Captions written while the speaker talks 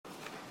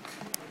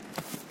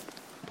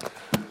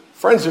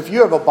Friends, if you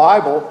have a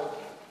Bible,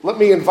 let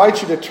me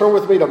invite you to turn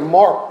with me to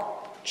Mark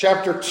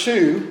chapter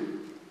 2,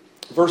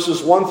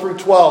 verses 1 through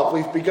 12.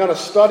 We've begun a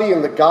study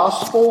in the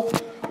gospel,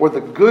 or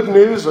the good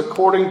news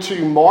according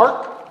to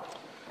Mark.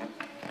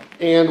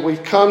 And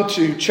we've come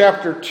to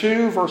chapter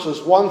 2,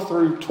 verses 1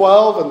 through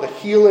 12, and the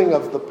healing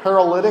of the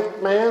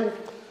paralytic man.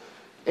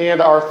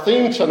 And our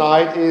theme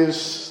tonight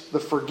is the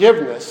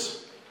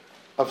forgiveness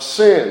of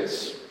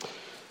sins.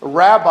 A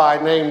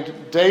rabbi named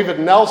David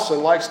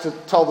Nelson likes to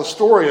tell the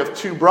story of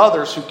two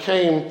brothers who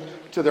came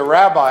to the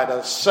rabbi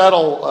to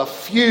settle a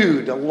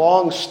feud, a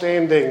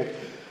long-standing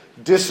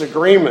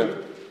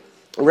disagreement.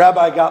 The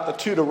rabbi got the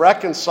two to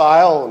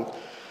reconcile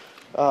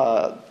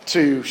and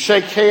to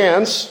shake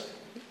hands.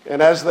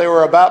 And as they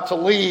were about to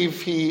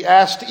leave, he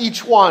asked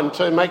each one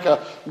to make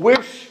a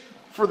wish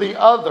for the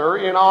other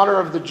in honor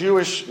of the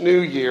Jewish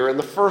New Year. And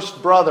the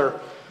first brother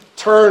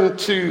turned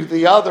to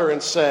the other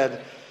and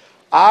said,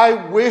 "I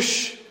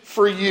wish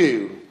for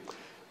you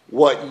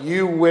what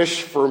you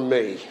wish for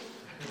me."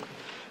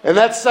 And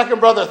that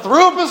second brother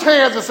threw up his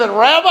hands and said,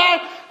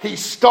 "Rabbi," he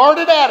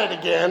started at it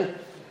again.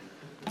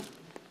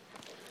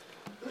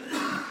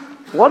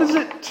 What does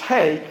it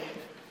take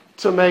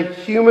to make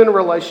human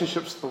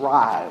relationships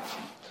thrive?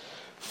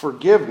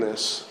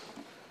 Forgiveness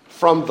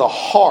from the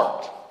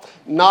heart,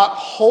 not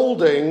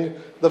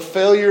holding the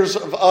failures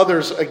of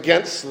others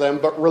against them,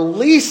 but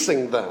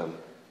releasing them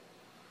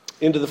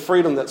into the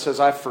freedom that says,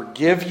 "I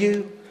forgive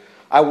you.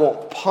 I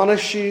won't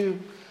punish you.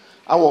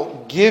 I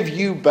won't give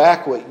you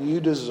back what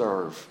you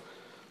deserve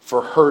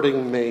for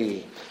hurting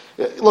me."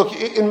 Look,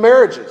 in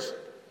marriages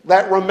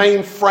that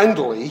remain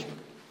friendly,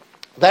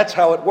 that's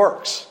how it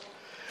works.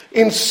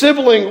 In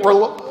sibling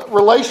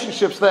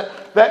relationships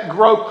that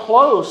grow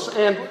close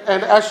and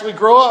actually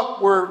grow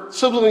up where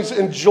siblings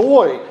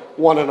enjoy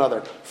one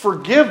another,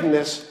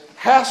 forgiveness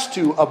has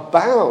to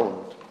abound.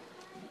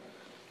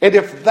 And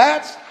if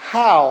that's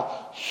how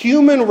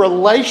human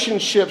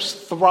relationships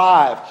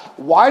thrive,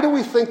 why do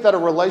we think that a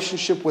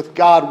relationship with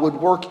God would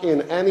work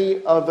in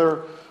any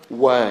other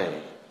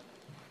way?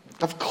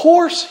 Of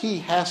course, He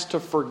has to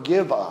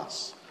forgive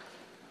us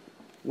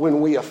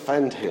when we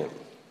offend Him.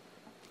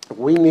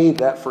 We need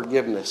that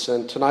forgiveness,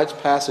 and tonight's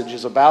passage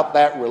is about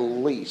that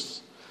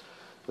release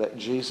that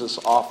Jesus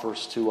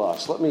offers to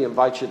us. Let me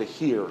invite you to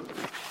hear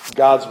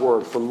God's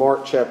word from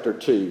Mark chapter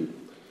 2,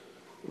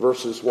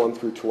 verses 1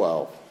 through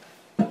 12.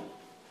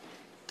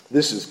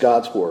 This is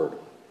God's word.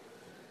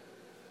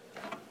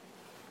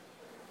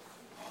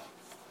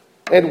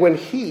 "And when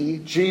he,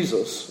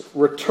 Jesus,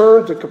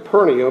 returned to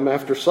Capernaum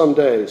after some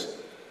days,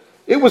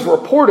 it was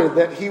reported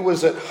that he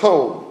was at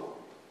home.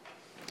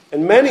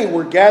 And many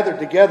were gathered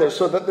together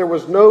so that there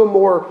was no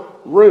more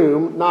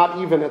room, not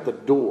even at the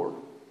door.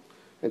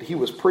 And he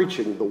was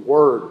preaching the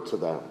word to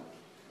them.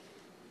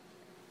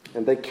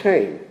 And they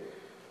came,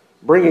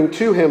 bringing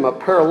to him a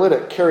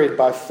paralytic carried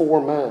by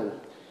 4 men.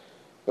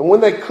 And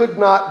when they could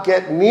not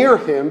get near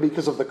him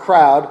because of the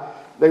crowd,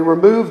 they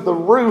removed the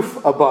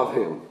roof above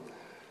him.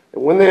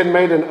 And when they had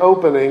made an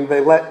opening,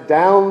 they let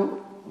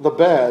down the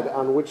bed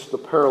on which the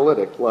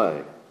paralytic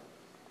lay.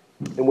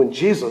 And when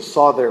Jesus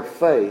saw their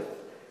faith,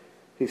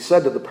 he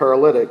said to the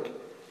paralytic,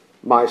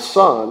 'My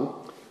son,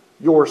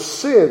 your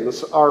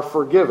sins are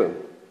forgiven.'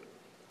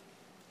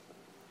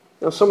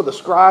 Now some of the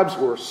scribes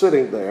were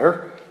sitting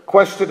there,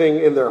 questioning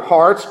in their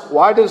hearts,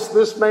 'Why does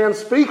this man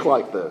speak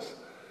like this?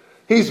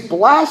 He's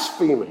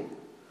blaspheming.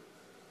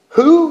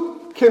 Who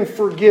can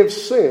forgive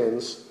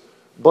sins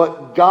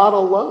but God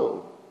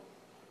alone?'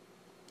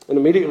 And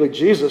immediately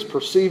Jesus,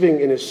 perceiving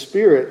in his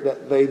spirit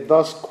that they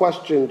thus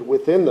questioned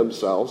within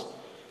themselves,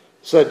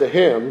 said to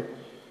him,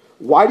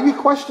 'Why do you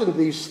question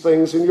these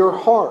things in your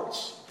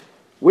hearts?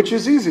 Which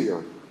is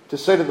easier, to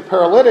say to the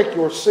paralytic,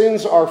 your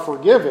sins are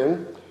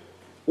forgiven,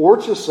 or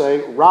to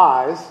say,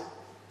 rise,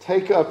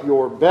 take up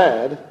your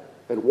bed,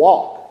 and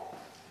walk?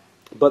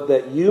 But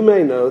that you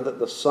may know that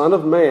the Son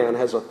of Man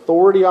has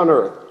authority on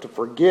earth to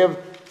forgive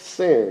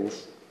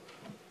sins,'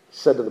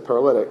 said to the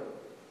paralytic,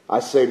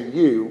 'I say to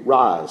you,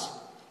 rise,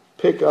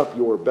 pick up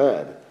your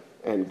bed,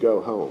 and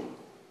go home.'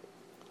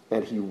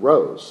 And he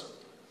rose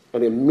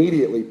and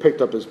immediately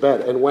picked up his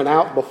bed and went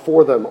out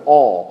before them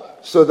all,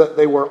 so that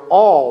they were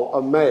all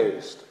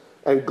amazed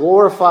and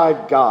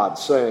glorified God,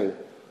 saying,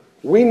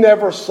 'We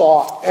never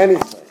saw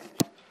anything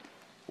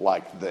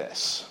like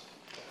this.'"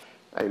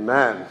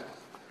 Amen.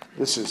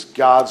 This is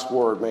God's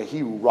word. May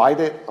he write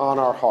it on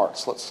our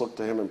hearts. Let's look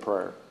to him in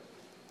prayer.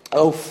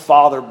 Oh,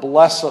 Father,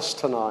 bless us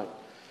tonight.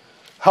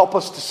 Help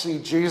us to see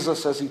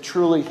Jesus as he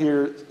truly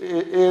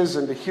is,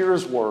 and to hear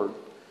his word,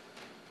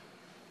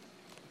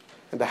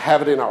 and to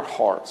have it in our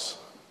hearts.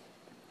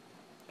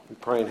 We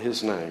pray in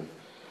his name.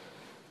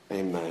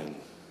 Amen.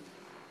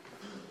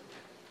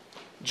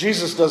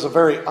 Jesus does a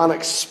very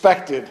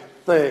unexpected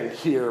thing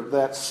here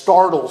that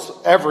startles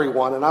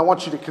everyone, and I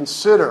want you to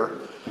consider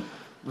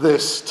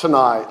this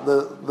tonight,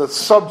 the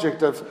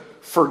subject of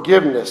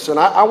forgiveness. And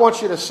I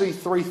want you to see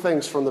 3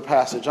 things from the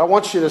passage. I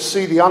want you to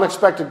see the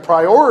unexpected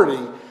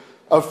priority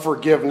of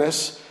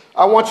forgiveness.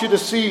 I want you to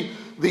see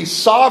the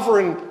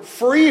sovereign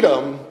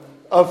freedom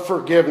of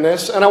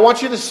forgiveness, and I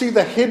want you to see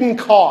the hidden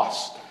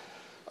cost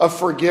of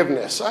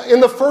forgiveness. In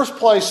the first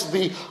place,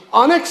 the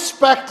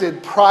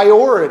unexpected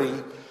priority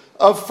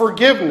of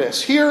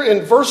forgiveness. Here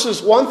in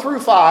verses 1 through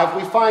 5,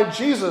 we find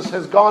Jesus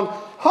has gone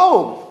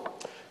home.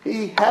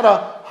 He had a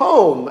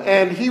home,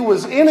 and he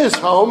was in his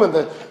home, and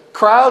the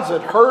crowds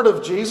had heard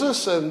of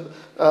Jesus, and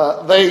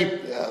they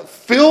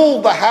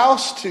filled the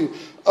house to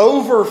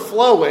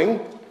overflowing,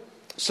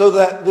 so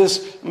that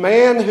this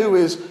man who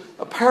is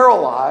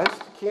paralyzed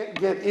can't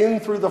get in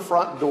through the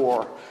front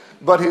door.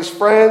 But his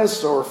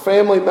friends or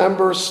family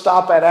members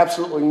stop at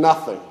absolutely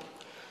nothing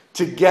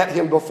to get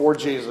him before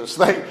Jesus.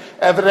 They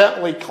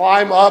evidently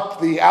climb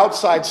up the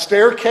outside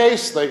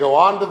staircase. They go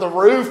onto the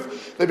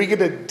roof. They begin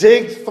to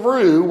dig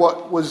through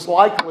what was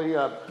likely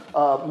a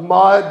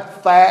mud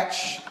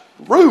thatch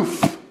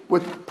roof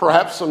with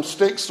perhaps some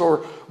sticks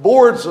or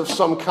boards of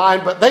some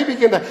kind. But they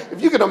begin to,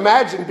 if you can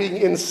imagine being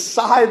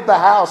inside the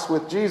house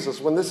with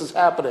Jesus when this is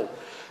happening.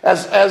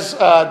 As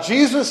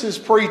Jesus is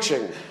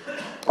preaching,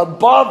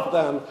 above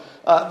them,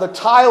 the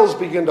tiles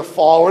begin to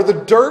fall, or the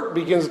dirt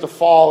begins to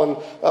fall, and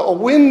a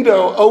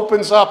window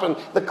opens up, and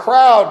the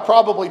crowd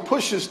probably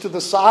pushes to the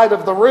side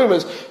of the room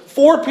as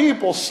 4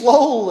 people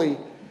slowly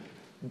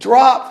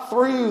drop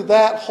through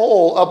that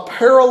hole, a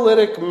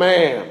paralytic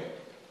man,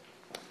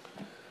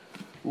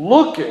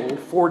 looking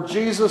for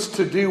Jesus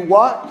to do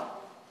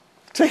what?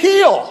 To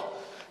heal.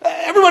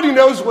 Everybody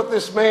knows what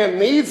this man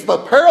needs. The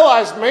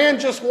paralyzed man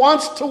just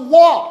wants to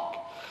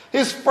walk.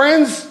 His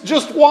friends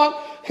just want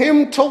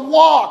him to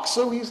walk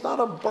so he's not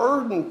a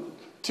burden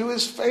to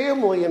his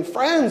family and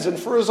friends and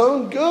for his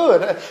own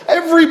good.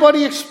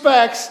 Everybody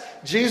expects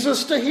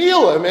Jesus to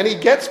heal him, and he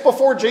gets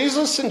before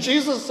Jesus, and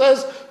Jesus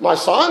says, "My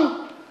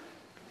son,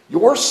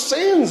 your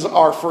sins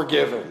are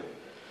forgiven."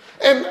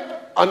 And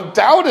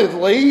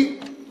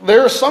undoubtedly,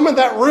 there's some in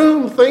that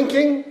room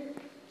thinking,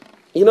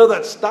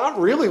 that's not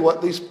really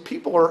what these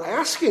people are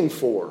asking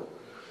for.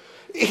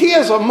 He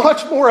has a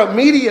much more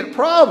immediate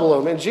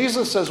problem. And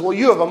Jesus says, well,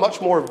 you have a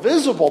much more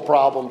visible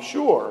problem,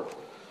 sure.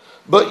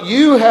 But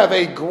you have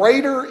a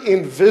greater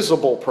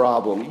invisible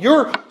problem.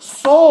 Your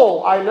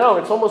soul, I know,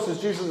 it's almost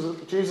as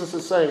Jesus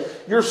is saying,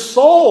 your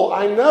soul,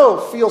 I know,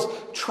 feels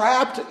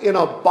trapped in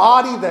a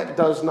body that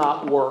does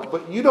not work.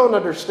 But you don't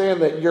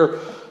understand that your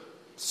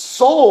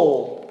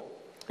soul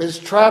is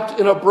trapped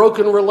in a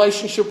broken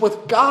relationship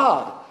with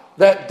God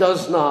that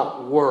does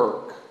not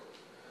work.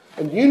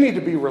 And you need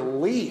to be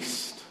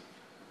released.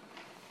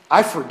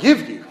 I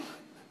forgive you,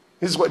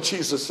 is what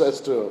Jesus says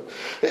to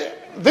him.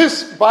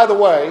 This, by the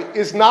way,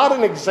 is not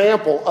an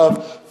example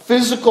of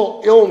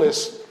physical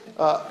illness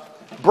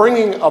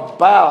being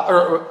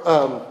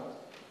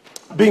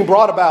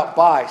brought about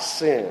by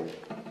sin.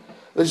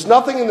 There's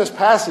nothing in this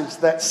passage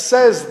that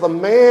says the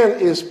man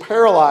is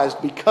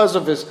paralyzed because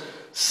of his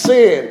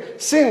sin.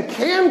 Sin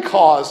can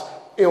cause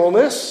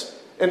illness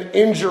and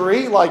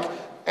injury, like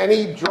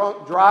any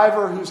drunk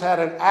driver who's had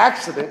an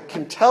accident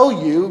can tell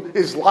you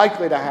is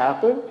likely to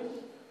happen.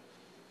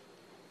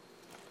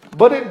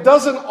 But it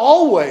doesn't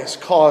always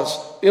cause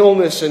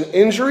illness and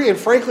injury, and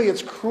frankly,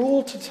 it's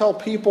cruel to tell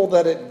people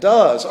that it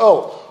does.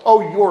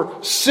 Oh,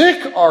 you're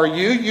sick, are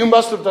you? You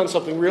must have done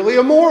something really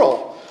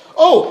immoral.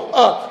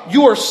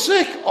 You're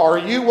sick, are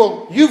you?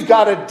 Well, you've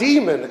got a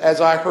demon,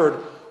 as I heard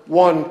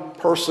one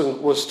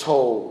person was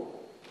told,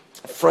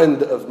 a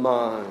friend of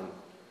mine.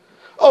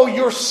 Oh,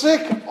 you're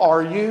sick,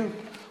 are you?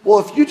 Well,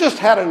 if you just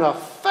had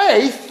enough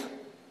faith,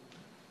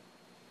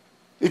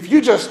 if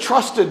you just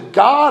trusted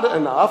God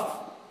enough,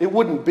 it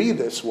wouldn't be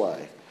this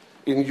way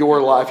in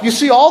your life. You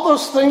see, all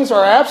those things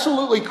are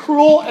absolutely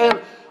cruel and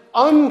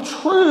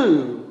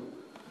untrue.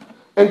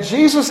 And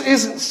Jesus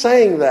isn't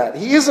saying that.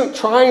 He isn't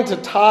trying to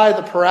tie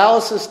the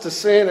paralysis to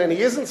sin, and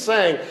he isn't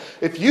saying,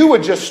 if you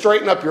would just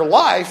straighten up your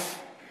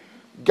life,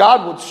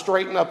 God would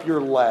straighten up your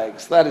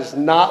legs. That is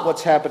not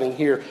what's happening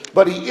here.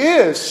 But he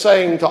is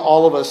saying to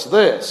all of us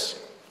this.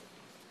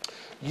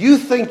 You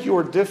think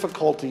your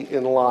difficulty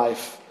in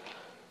life,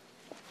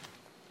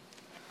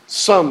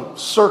 some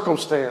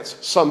circumstance,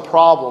 some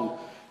problem,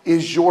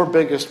 is your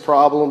biggest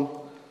problem.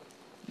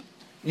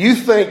 You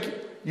think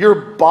your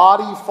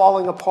body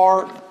falling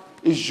apart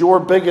is your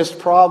biggest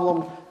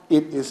problem.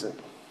 It isn't.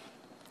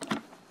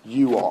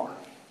 You are.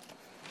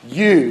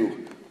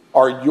 You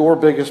are your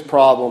biggest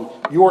problem.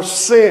 Your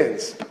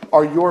sins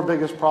are your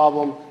biggest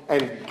problem.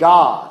 And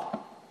God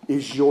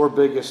is your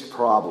biggest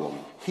problem.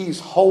 He's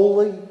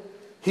holy.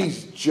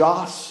 He's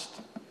just.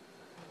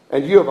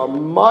 And you have a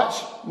much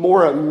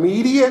more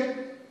immediate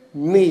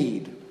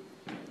need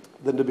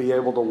than to be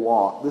able to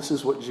walk. This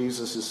is what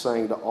Jesus is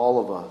saying to all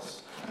of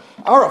us.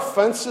 Our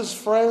offenses,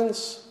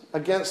 friends,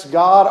 against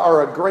God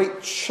are a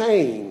great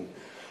chain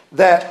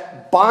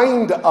that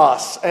bind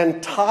us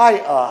and tie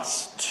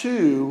us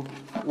to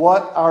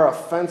what our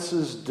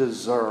offenses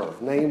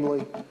deserve,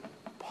 namely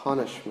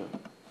punishment.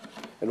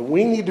 And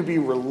we need to be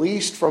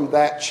released from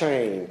that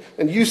chain.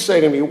 And you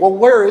say to me, well,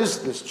 where is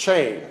this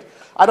chain?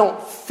 I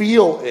don't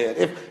feel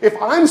it.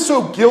 If I'm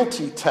so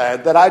guilty,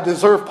 Ted, that I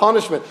deserve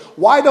punishment,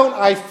 why don't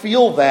I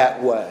feel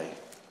that way?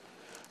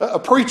 A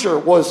preacher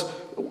was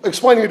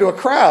explaining to a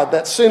crowd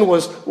that sin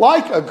was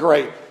like a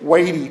great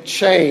weighty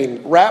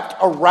chain wrapped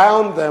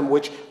around them,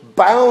 which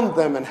bound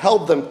them and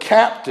held them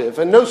captive,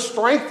 and no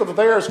strength of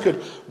theirs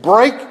could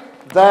break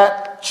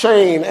that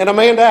chain. And a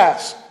man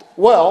asked,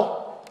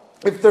 well,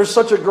 if there's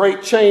such a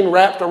great chain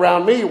wrapped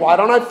around me, why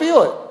don't I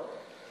feel it?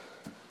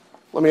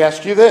 Let me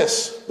ask you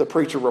this, the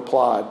preacher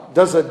replied.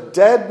 Does a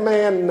dead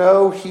man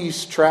know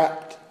he's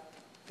trapped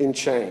in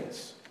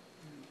chains?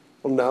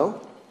 Well,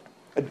 no.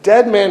 A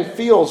dead man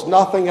feels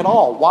nothing at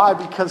all. Why?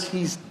 Because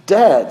he's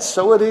dead.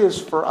 So it is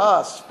for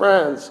us,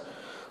 friends.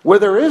 Where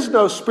there is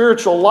no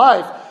spiritual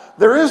life,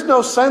 there is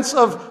no sense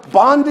of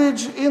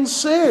bondage in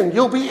sin.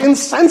 You'll be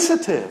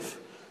insensitive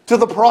to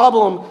the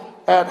problem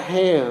at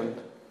hand.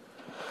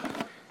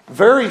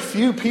 Very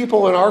few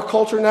people in our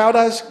culture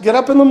nowadays get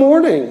up in the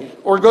morning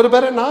or go to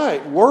bed at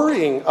night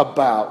worrying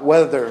about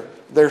whether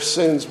their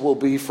sins will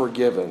be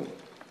forgiven.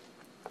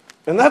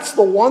 And that's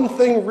the one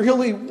thing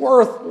really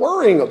worth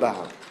worrying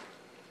about.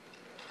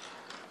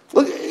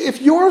 Look,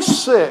 if you're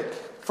sick,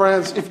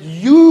 friends, if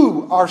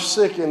you are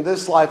sick in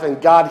this life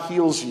and God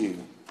heals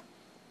you,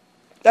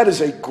 that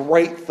is a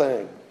great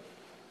thing.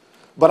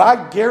 But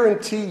I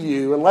guarantee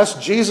you,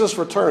 unless Jesus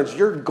returns,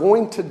 you're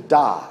going to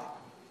die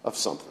of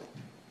something.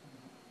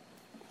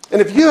 And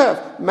if you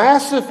have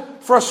massive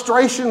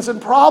frustrations and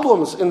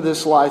problems in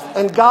this life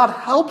and God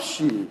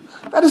helps you,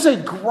 that is a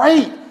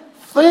great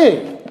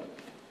thing.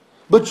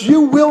 But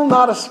you will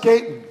not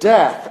escape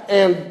death,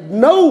 and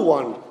no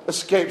one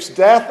escapes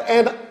death,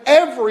 and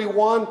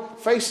everyone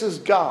faces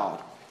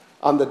God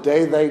on the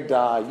day they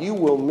die. You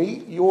will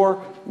meet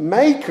your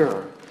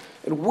Maker.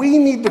 And we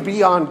need to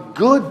be on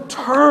good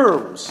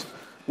terms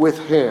with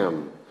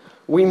Him.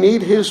 We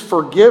need His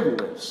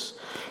forgiveness.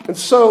 And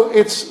so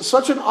it's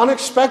such an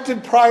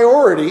unexpected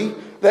priority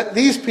that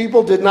these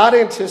people did not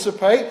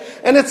anticipate,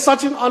 and it's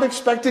such an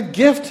unexpected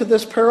gift to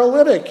this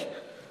paralytic.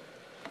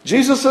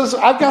 Jesus says,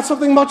 I've got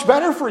something much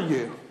better for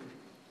you.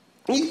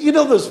 You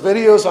know those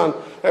videos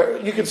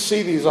you can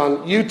see these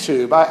on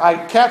YouTube.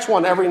 I catch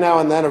one every now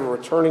and then of a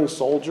returning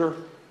soldier.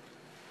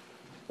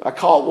 I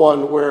caught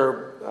one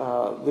where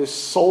this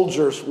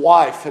soldier's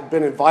wife had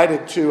been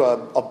invited to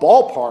a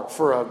ballpark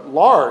for a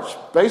large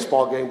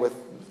baseball game with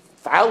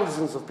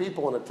thousands of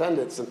people in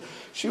attendance, and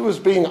she was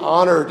being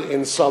honored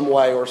in some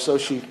way, or so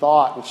she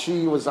thought, and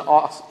she was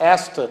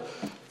asked to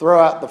throw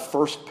out the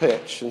first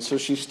pitch. And so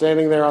she's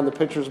standing there on the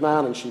pitcher's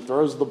mound, and she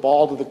throws the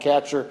ball to the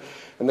catcher,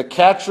 and the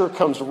catcher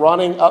comes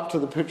running up to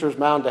the pitcher's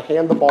mound to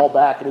hand the ball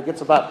back, and he gets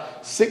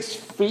about 6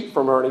 feet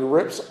from her, and he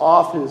rips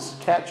off his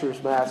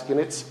catcher's mask, and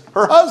it's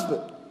her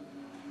husband.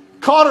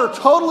 Caught her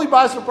totally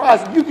by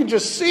surprise. You can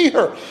just see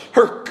her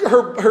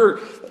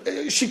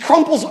she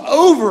crumples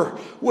over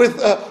with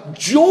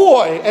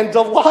joy and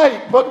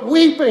delight, but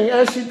weeping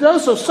as she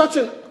does so. Such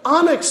an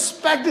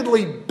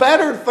unexpectedly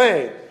better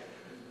thing.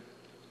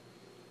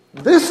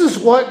 This is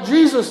what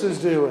Jesus is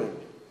doing.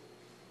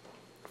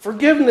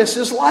 Forgiveness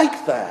is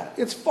like that.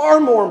 It's far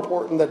more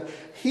important than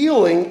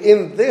healing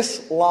in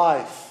this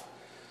life,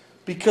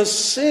 because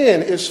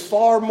sin is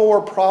far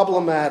more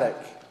problematic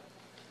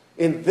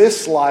in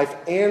this life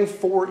and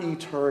for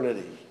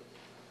eternity.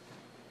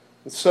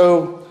 And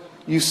so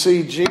you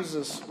see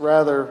Jesus'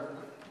 rather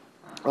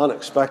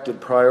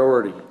unexpected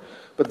priority.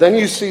 But then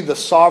you see the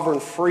sovereign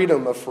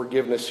freedom of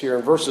forgiveness here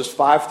in verses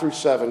 5 through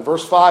 7.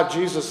 Verse 5,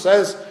 Jesus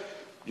says,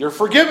 you're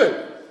forgiven.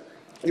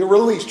 You're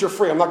released. You're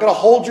free. I'm not going to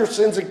hold your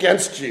sins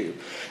against you.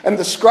 And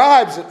the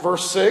scribes at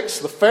verse 6,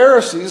 the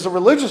Pharisees, the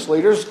religious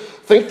leaders,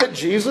 think that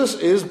Jesus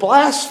is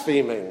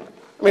blaspheming.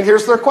 I mean,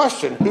 here's their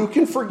question. Who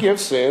can forgive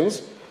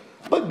sins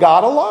but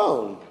God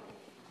alone?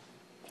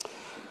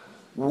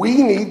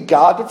 We need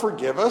God to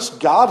forgive us.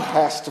 God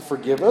has to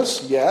forgive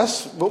us,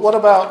 yes. But what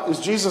about, is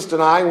Jesus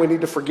denying we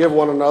need to forgive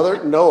one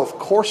another? No, of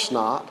course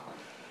not.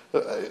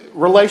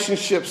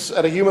 Relationships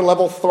at a human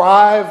level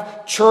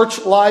thrive.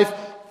 Church life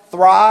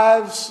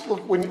thrives.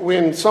 Look,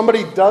 when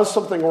somebody does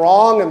something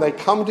wrong and they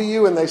come to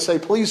you and they say,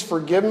 please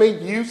forgive me,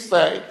 you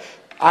say,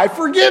 I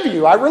forgive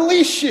you. I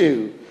release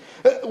you.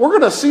 We're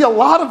going to see a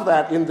lot of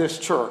that in this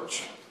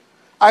church.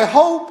 I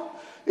hope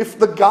if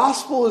the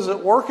gospel is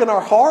at work in our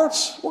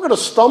hearts, we're going to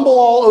stumble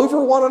all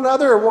over one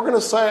another and we're going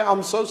to say,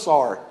 I'm so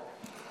sorry.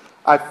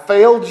 I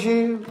failed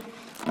you.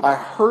 I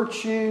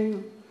hurt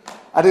you.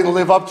 I didn't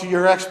live up to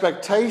your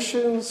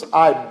expectations.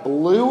 I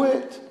blew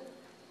it.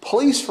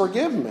 Please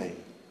forgive me.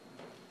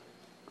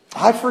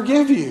 I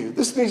forgive you.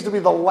 This needs to be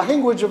the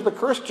language of the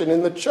Christian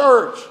in the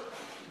church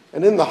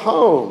and in the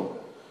home.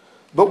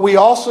 But we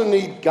also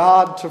need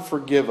God to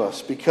forgive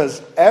us,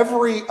 because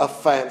every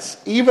offense,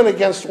 even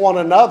against one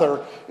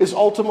another, is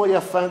ultimately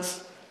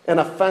an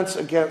offense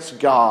against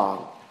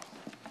God.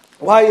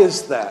 Why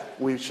is that,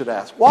 we should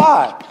ask?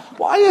 Why?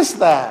 Why is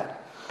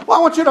that? Well,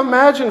 I want you to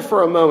imagine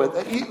for a moment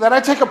that I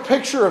take a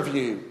picture of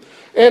you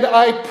and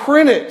I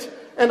print it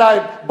and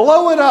I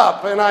blow it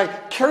up and I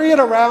carry it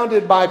around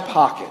in my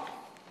pocket.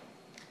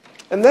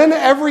 And then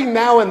every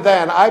now and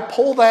then I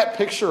pull that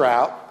picture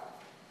out,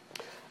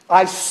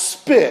 I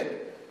spit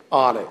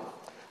on it.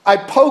 I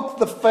poke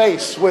the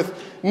face with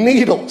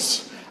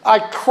needles. I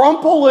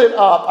crumple it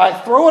up, I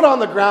throw it on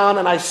the ground,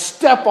 and I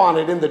step on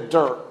it in the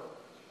dirt.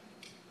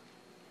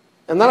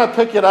 And then I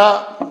pick it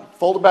up,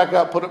 fold it back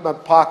up, put it in my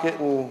pocket,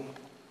 and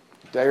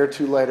a day or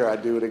two later I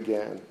do it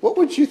again. What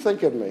would you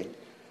think of me?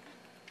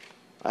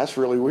 That's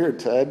really weird,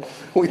 Ted.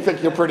 We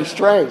think you're pretty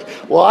strange.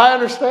 Well, I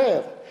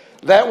understand.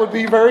 That would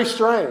be very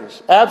strange.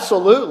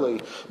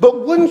 Absolutely.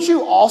 But wouldn't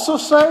you also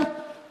say,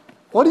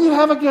 what do you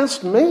have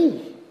against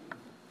me?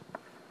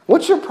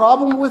 What's your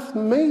problem with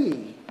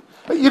me?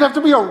 You'd have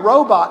to be a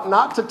robot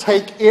not to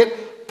take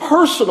it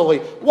personally.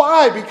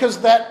 Why?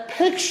 Because that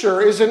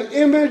picture is an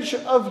image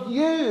of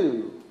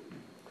you.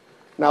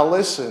 Now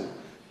listen,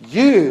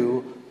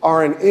 you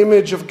are an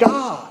image of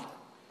God.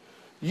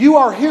 You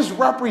are his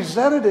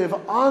representative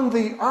on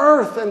the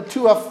earth, and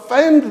to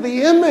offend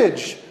the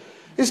image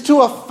is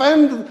to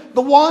offend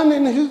the one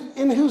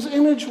in whose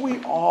image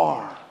we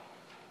are.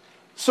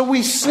 So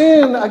we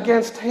sin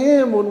against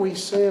him when we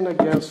sin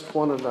against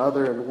one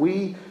another, and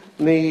we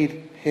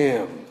need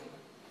him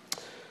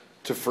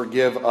to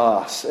forgive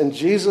us. And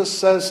Jesus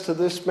says to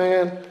this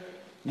man,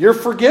 you're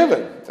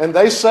forgiven. And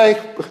they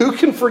say, who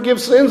can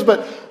forgive sins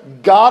but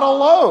God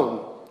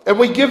alone? And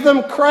we give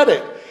them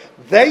credit.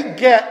 They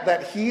get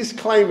that he's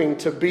claiming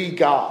to be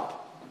God.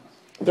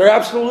 They're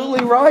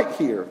absolutely right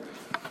here.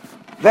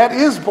 That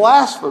is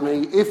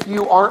blasphemy if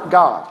you aren't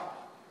God.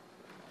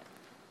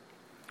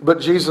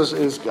 But Jesus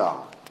is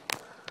God.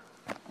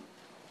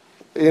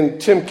 In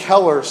Tim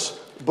Keller's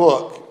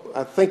book,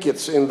 I think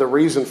it's in The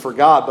Reason for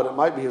God, but it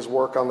might be his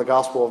work on the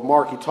Gospel of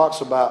Mark, he talks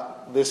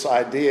about this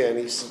idea, and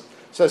he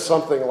says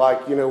something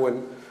like,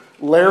 when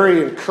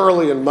Larry and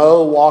Curly and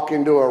Moe walk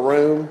into a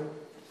room,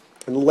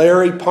 and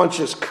Larry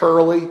punches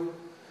Curly,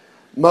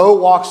 Moe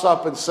walks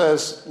up and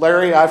says,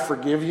 Larry, I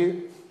forgive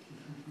you.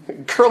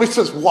 And Curly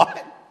says,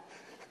 what?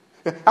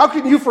 How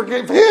can you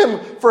forgive him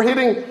for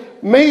hitting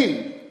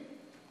me?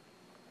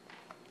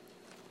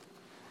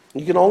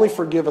 You can only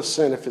forgive a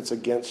sin if it's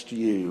against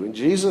you. And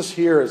Jesus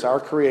here, as our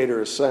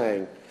Creator, is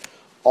saying,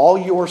 all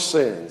your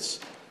sins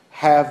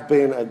have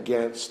been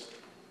against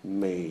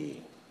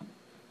me,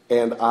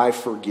 and I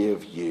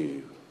forgive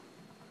you.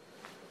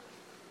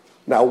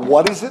 Now,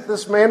 what is it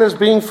this man is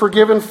being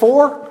forgiven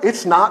for?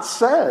 It's not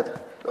said.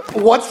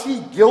 What's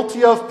he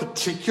guilty of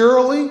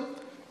particularly?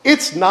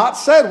 It's not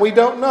said. We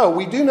don't know.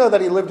 We do know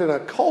that he lived in a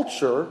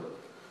culture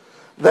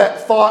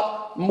that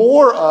thought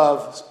more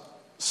of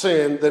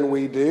sin than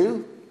we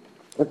do.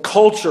 A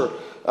culture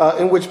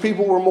in which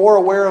people were more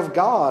aware of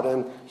God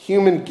and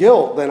human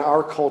guilt than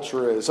our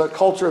culture is. A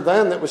culture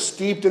then that was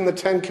steeped in the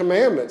Ten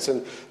Commandments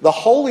and the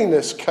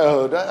holiness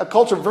code. A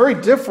culture very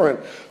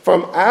different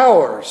from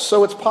ours.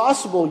 So it's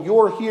possible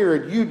you're here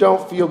and you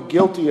don't feel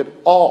guilty at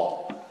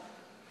all.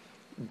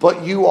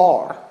 But you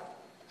are.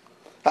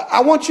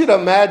 I want you to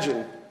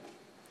imagine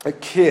a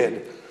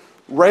kid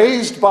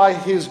raised by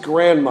his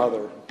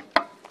grandmother,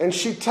 and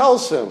she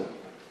tells him,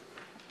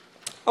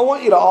 I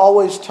want you to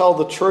always tell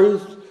the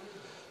truth.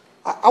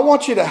 I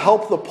want you to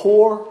help the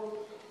poor.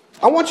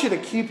 I want you to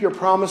keep your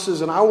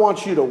promises, and I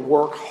want you to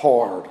work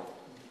hard.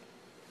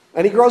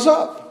 And he grows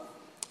up,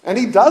 and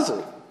he does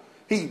it.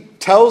 He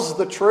tells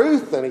the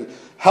truth, and he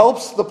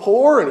helps the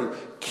poor, and he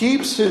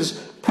keeps his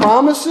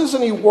promises,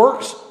 and he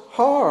works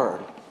hard.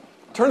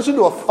 Turns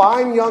into a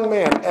fine young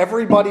man.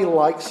 Everybody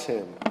likes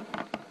him.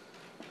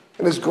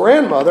 And his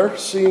grandmother,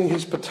 seeing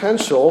his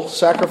potential,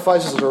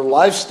 sacrifices her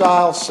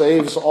lifestyle,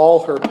 saves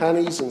all her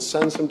pennies, and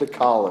sends him to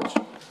college.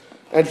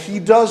 And he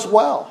does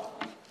well.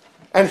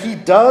 And he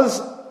does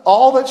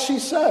all that she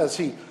says.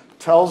 He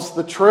tells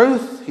the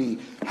truth. He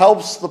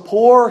helps the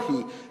poor.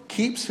 He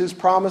keeps his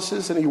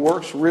promises, and he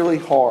works really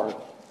hard.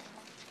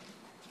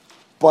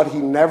 But he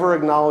never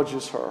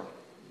acknowledges her.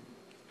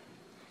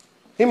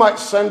 He might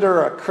send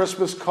her a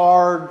Christmas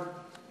card,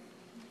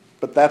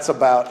 but that's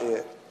about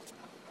it.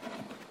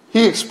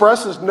 He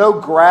expresses no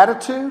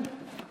gratitude.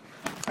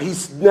 He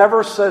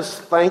never says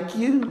thank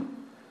you.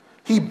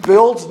 He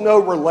builds no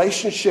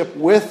relationship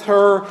with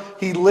her.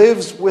 He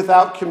lives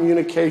without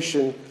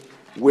communication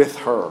with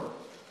her.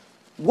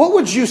 What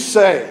would you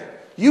say?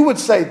 You would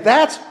say,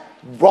 that's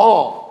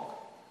wrong.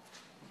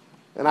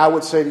 And I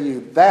would say to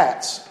you,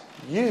 that's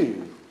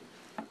you.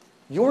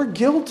 You're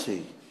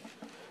guilty.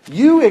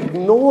 You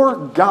ignore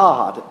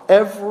God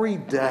every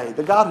day,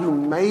 the God who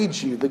made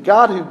you, the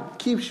God who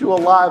keeps you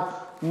alive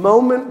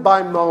moment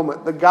by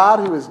moment, the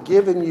God who has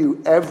given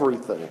you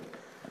everything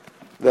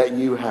that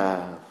you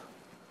have.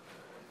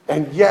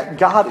 And yet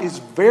God is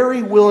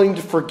very willing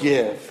to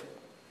forgive.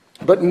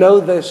 But know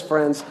this,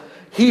 friends,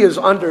 he is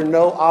under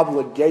no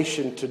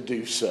obligation to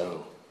do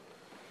so.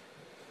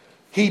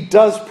 He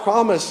does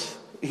promise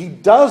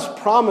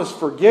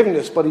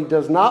forgiveness, but he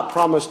does not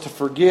promise to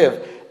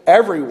forgive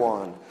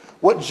everyone.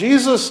 What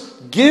Jesus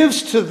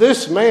gives to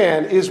this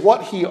man is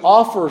what he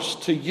offers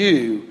to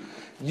you.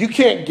 You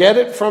can't get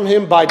it from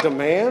him by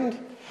demand.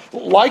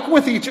 Like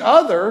with each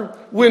other,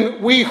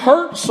 when we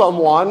hurt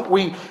someone,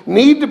 we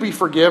need to be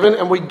forgiven,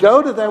 and we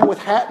go to them with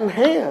hat in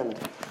hand.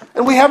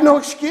 And we have no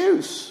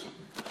excuse.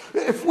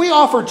 If we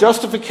offer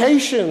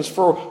justifications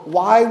for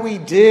why we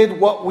did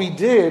what we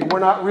did, we're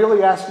not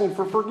really asking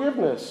for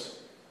forgiveness.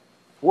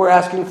 We're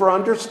asking for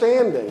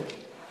understanding.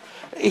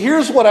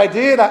 Here's what I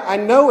did. I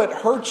know it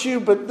hurt you,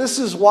 but this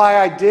is why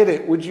I did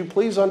it. Would you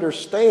please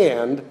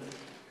understand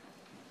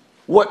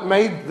what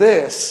made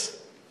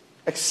this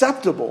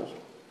acceptable?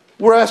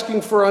 We're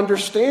asking for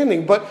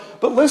understanding.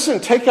 But listen,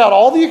 take out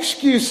all the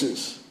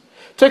excuses.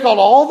 Take out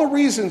all the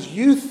reasons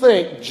you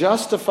think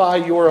justify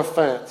your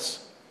offense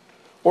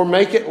or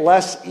make it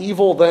less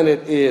evil than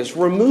it is.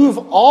 Remove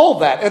all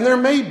that, and there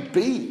may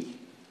be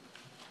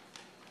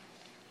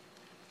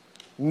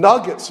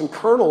nuggets and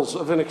kernels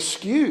of an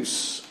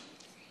excuse.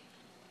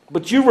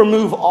 But you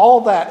remove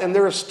all that, and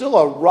there is still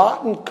a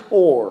rotten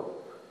core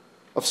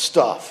of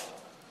stuff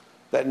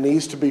that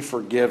needs to be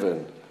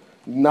forgiven,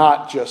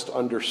 not just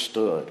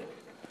understood.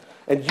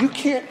 And you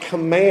can't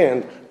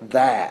command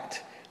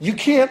that. You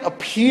can't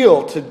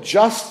appeal to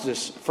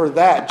justice for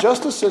that.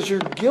 Justice says you're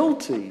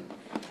guilty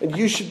and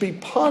you should be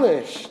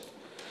punished.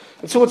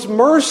 And so it's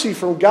mercy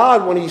from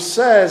God when he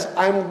says,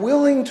 I'm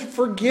willing to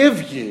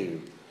forgive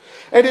you.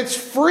 And it's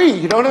free.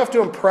 You don't have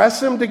to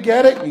impress him to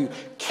get it. You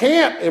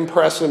can't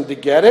impress him to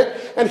get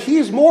it. And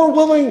he's more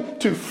willing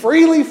to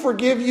freely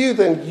forgive you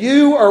than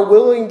you are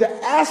willing to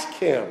ask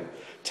him.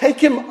 Take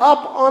him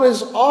up on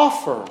his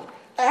offer.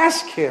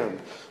 Ask him.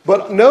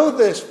 But know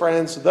this,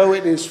 friends, though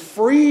it is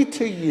free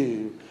to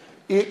you,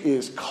 it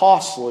is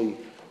costly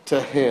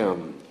to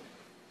him.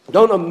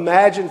 Don't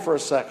imagine for a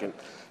second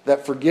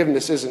that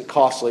forgiveness isn't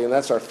costly, and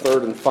that's our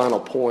third and final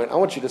point. I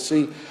want you to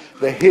see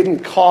the hidden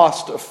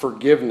cost of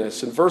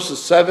forgiveness. In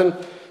verses 7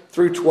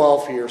 through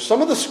 12 here,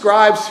 some of the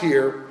scribes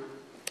here,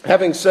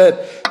 having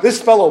said,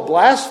 this fellow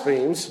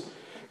blasphemes,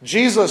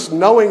 Jesus,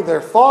 knowing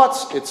their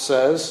thoughts, it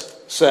says,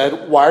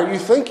 said, why are you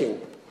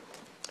thinking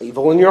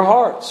evil in your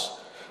hearts?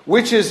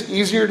 Which is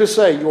easier to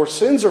say, your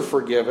sins are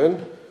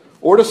forgiven,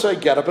 or to say,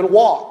 get up and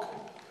walk?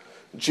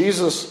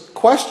 Jesus'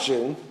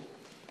 question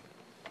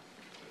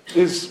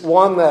is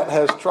one that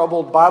has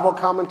troubled Bible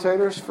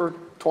commentators for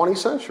 20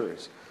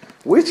 centuries.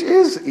 Which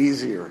is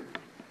easier?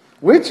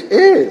 Which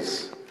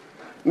is?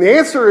 And the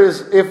answer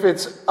is, if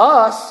it's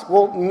us,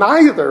 well,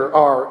 neither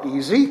are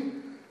easy.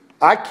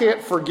 I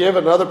can't forgive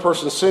another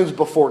person's sins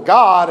before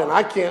God, and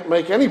I can't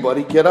make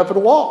anybody get up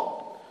and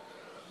walk.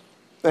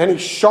 Any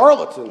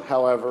charlatan,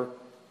 however,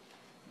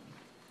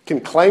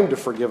 can claim to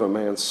forgive a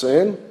man's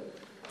sin.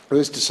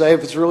 Who's to say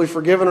if it's really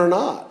forgiven or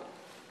not?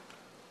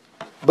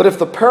 But if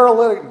the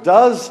paralytic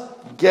does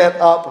get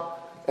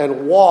up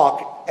and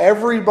walk,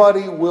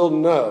 everybody will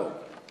know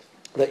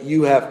that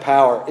you have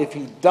power. If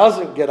he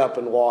doesn't get up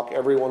and walk,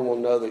 everyone will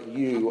know that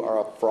you are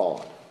a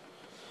fraud.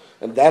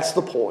 And that's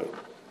the point.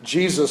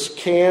 Jesus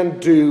can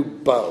do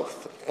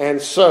both.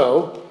 And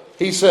so,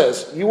 he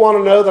says, you want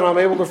to know that I'm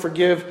able to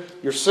forgive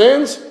your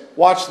sins?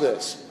 Watch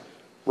this.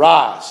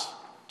 Rise,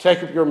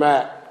 take up your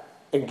mat,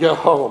 and go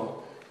home.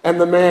 And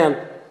the man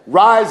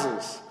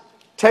rises,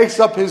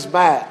 takes up his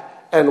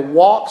mat, and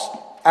walks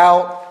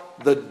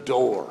out the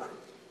door.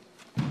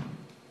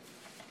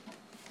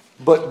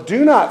 But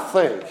do not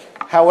think,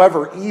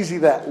 however easy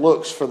that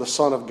looks for the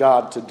Son of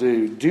God to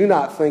do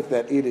not think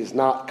that it is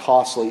not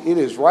costly. It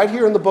is right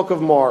here in the book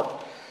of Mark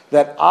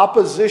that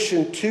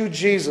opposition to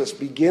Jesus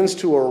begins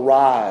to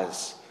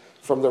arise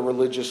from the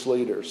religious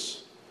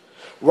leaders.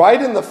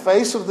 Right in the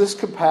face of this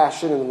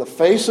compassion and in the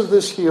face of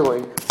this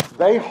healing,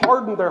 they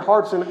hardened their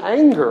hearts in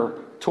anger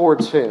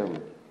towards him.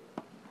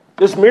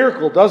 This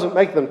miracle doesn't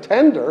make them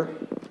tender.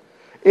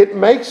 It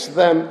makes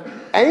them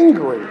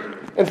angry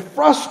and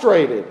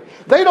frustrated.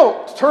 They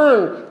don't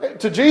turn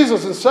to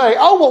Jesus and say,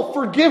 oh, well,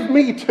 forgive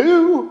me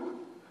too.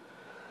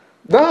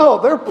 No,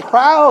 they're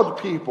proud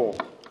people.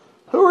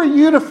 Who are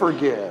you to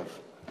forgive?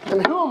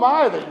 And who am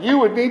I that you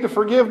would need to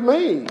forgive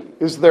me,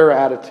 is their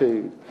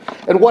attitude.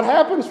 And what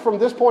happens from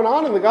this point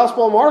on in the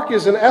Gospel of Mark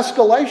is an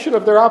escalation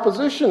of their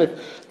opposition.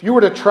 If you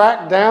were to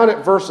track down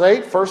at verse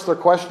 8, first they're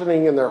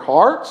questioning in their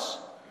hearts.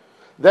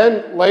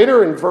 Then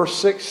later in verse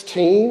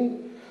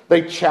 16,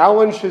 they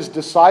challenge his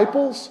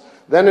disciples.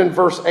 Then in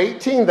verse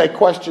 18, they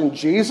question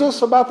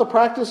Jesus about the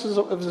practices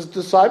of his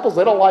disciples.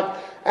 They don't like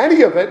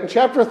any of it. In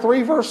chapter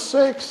 3, verse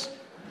 6,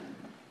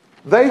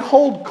 they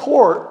hold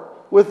court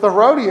with the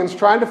Herodians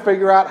trying to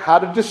figure out how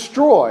to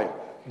destroy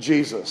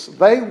Jesus.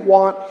 They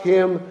want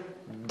him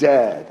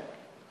dead.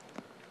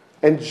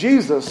 And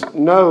Jesus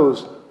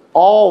knows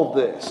all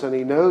this, and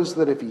he knows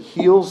that if he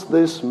heals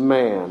this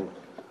man,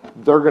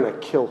 they're going to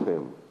kill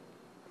him.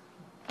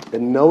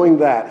 And knowing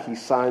that, he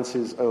signs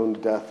his own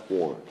death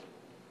warrant.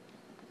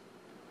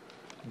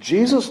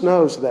 Jesus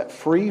knows that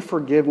free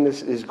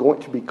forgiveness is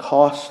going to be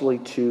costly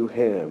to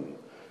him.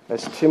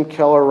 As Tim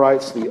Keller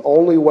writes, the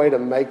only way to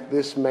make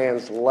this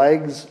man's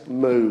legs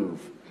move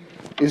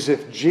is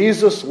if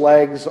Jesus'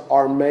 legs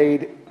are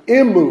made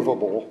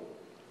immovable,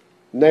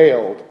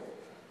 nailed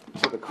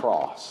to the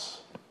cross.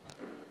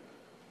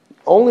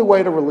 The only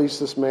way to release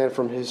this man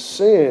from his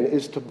sin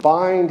is to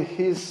bind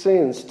his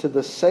sins to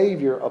the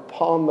Savior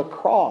upon the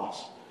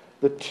cross.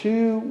 The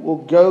two will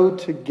go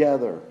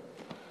together.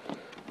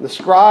 The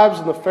scribes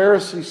and the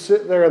Pharisees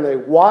sit there and they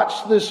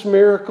watch this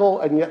miracle,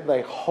 and yet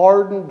they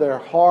harden their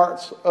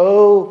hearts.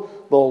 Oh,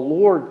 the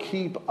Lord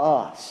keep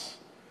us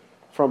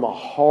from a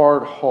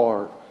hard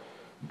heart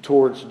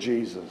towards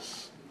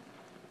Jesus.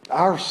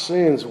 Our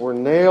sins were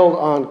nailed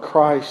on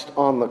Christ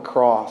on the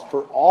cross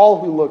for all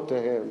who look to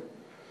him.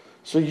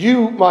 So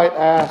you might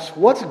ask,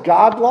 what's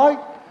God like?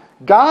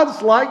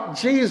 God's like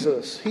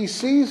Jesus. He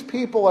sees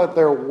people at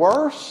their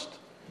worst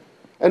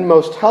and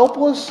most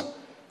helpless,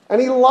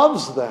 and he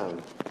loves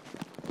them.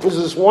 There's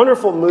this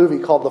wonderful movie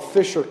called The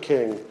Fisher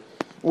King,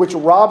 which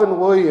Robin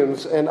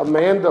Williams and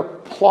Amanda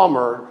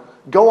Plummer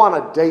go on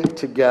a date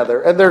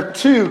together. And they're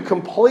two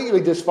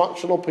completely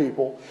dysfunctional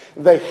people.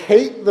 They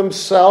hate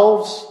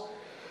themselves,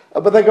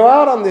 but they go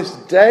out on this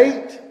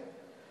date,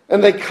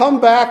 and they come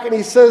back, and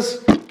he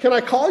says, "Can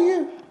I call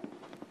you?"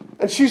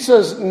 And she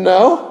says,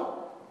 "No,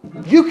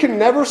 you can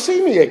never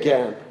see me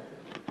again."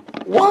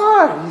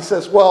 "Why?" He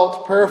says, "Well,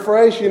 to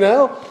paraphrase,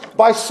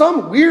 by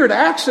some weird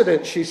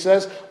accident," she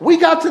says, "we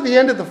got to the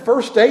end of the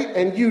first date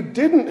and you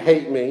didn't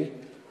hate me,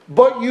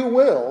 but you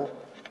will.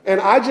 And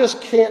I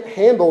just can't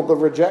handle the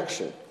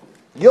rejection.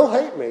 You'll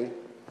hate me,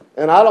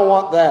 and I don't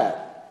want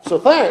that. So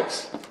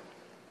thanks,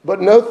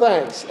 but no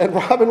thanks." And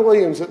Robin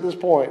Williams at this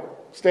point,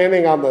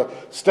 standing on the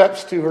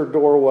steps to her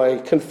doorway,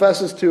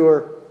 confesses to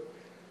her,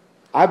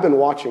 "I've been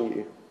watching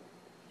you.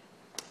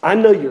 I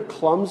know you're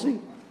clumsy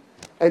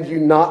and you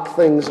knock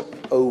things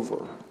over.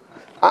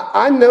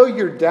 I know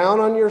you're down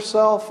on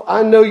yourself.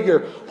 I know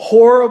you're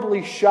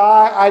horribly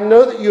shy. I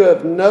know that you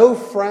have no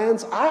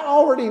friends. I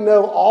already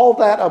know all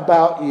that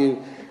about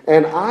you,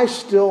 and I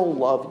still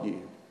love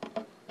you.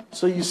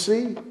 So you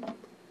see,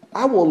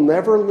 I will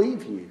never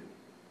leave you."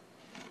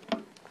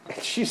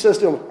 And she says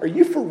to him, "Are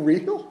you for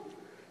real?"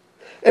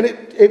 And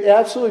it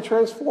absolutely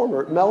transformed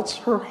her. It melts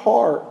her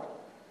heart.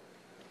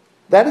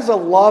 That is a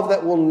love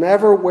that will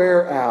never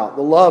wear out.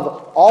 The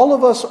love all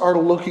of us are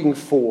looking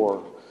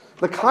for.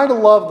 The kind of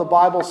love the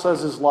Bible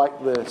says is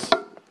like this.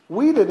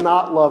 We did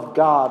not love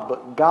God,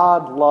 but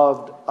God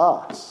loved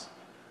us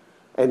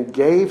and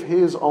gave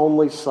his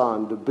only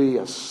Son to be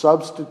a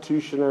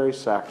substitutionary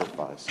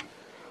sacrifice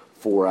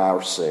for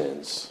our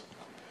sins.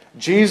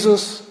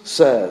 Jesus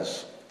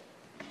says,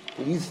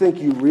 "You think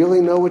you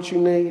really know what you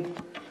need,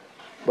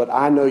 but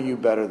I know you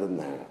better than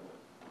that.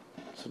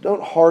 So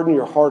don't harden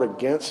your heart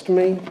against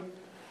me,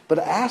 but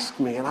ask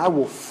me, and I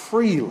will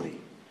freely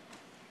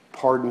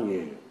pardon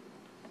you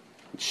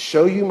and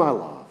show you my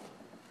love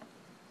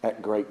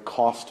at great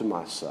cost to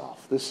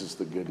myself." This is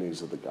the good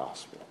news of the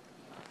gospel.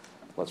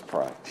 Let's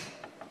pray.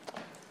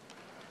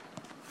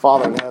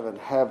 Father in heaven,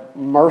 have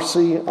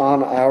mercy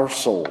on our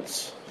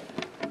souls.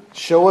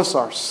 Show us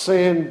our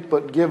sin,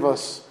 but give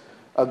us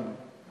a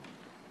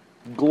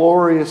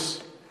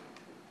glorious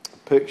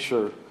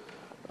picture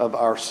of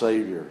our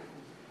Savior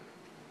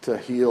to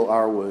heal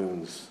our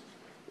wounds.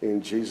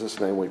 In Jesus'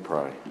 name we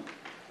pray.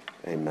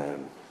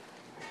 Amen.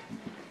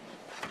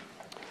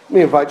 Let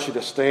me invite you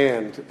to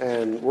stand,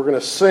 and we're going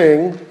to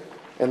sing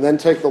and then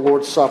take the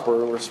Lord's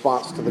Supper in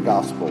response to the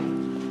gospel.